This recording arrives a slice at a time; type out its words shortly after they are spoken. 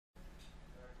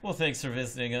Well, thanks for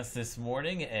visiting us this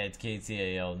morning at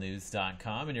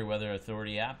KTALnews.com and your Weather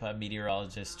Authority app. I'm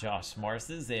meteorologist Josh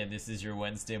Marces, and this is your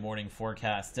Wednesday morning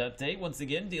forecast update. Once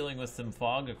again, dealing with some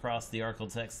fog across the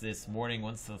Arklatex this morning.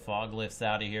 Once the fog lifts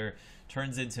out of here,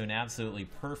 turns into an absolutely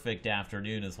perfect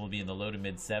afternoon as we'll be in the low to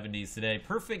mid 70s today.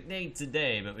 Perfect day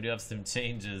today, but we do have some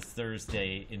changes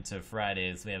Thursday into Friday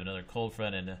as we have another cold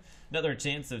front and another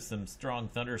chance of some strong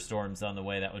thunderstorms on the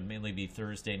way. That would mainly be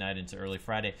Thursday night into early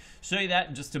Friday. Show you that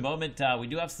in just a moment. We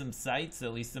do have some sites,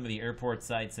 at least some of the airport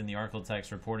sites in the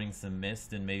Arklatex, reporting some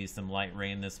mist and maybe some light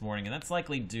rain this morning, and that's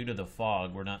likely due to the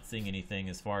fog. We're not seeing anything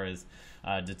as far as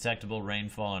detectable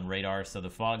rainfall on radar, so the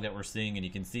fog that we're seeing, and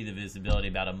you can see the visibility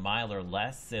about a mile or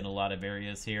less in a lot of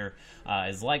areas here,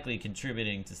 is likely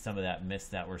contributing to some of that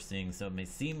mist that we're seeing. So it may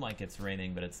seem like it's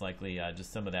raining, but it's likely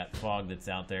just some of that fog that's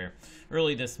out there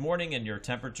early this morning. And your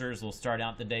temperatures will start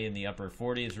out the day in the upper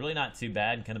 40s. Really not too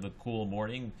bad, kind of a cool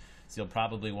morning. So you'll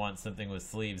probably want something with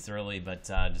sleeves early, but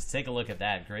just take a look at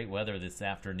that. Great weather this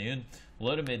afternoon.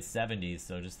 Low to mid 70s,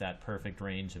 so just that perfect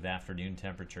range of afternoon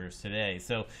temperatures today.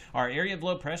 So our area of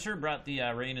low pressure brought the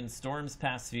rain and storms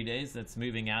past few days. That's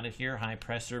moving out of here. High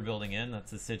pressure building in.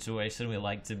 That's a situation we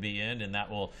like to be in, and that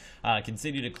will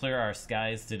continue to clear our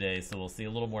skies today. So we'll see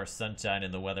a little more sunshine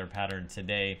in the weather pattern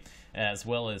today as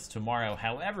well as tomorrow.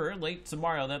 However, late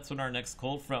tomorrow, that's when our next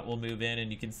cold front will move in,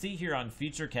 and you can see here on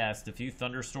Futurecast a few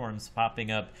thunderstorms popping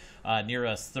up near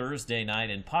us Thursday night,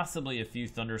 and possibly a few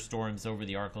thunderstorms over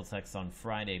the Arklatex on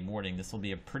Friday morning. This will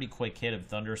be a pretty quick hit of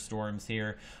thunderstorms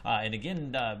here, and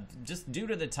again, just due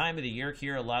to the time of the year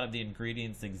here, a lot of the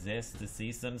ingredients exist to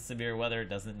see some severe weather. It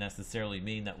doesn't necessarily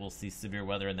mean that we'll see severe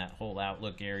weather in that whole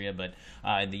outlook area, but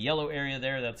in the yellow area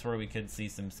there, that's where we could see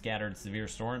some scattered severe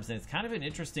storms, and it's kind of an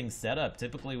interesting setup.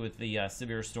 Typically with the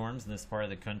severe storms in this part of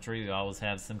the country, we always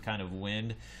have some kind of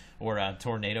wind or a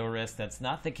tornado risk. That's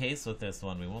not the case with this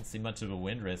one. We won't see much of a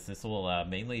wind risk. This will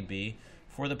mainly be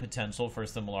for the potential for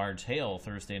some large hail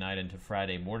Thursday night into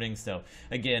Friday morning. So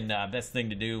again, best thing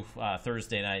to do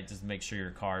Thursday night, just make sure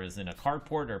your car is in a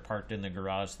carport or parked in the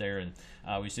garage there, and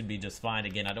we should be just fine.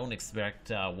 Again, I don't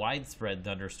expect widespread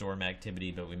thunderstorm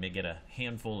activity, but we may get a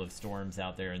handful of storms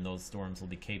out there, and those storms will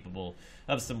be capable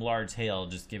of some large hail,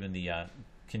 just given the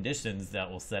conditions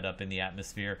that will set up in the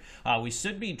atmosphere. We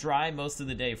should be dry most of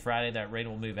the day Friday. That rain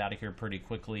will move out of here pretty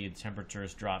quickly. The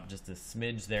temperatures drop just a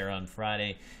smidge there on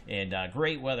Friday, and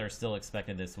great weather still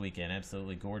expected this weekend.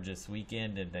 Absolutely gorgeous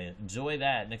weekend, and enjoy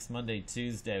that. Next Monday,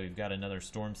 Tuesday, we've got another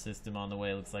storm system on the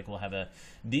way. Looks like we'll have a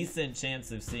decent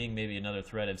chance of seeing maybe another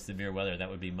threat of severe weather. That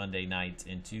would be Monday night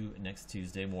into next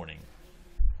Tuesday morning.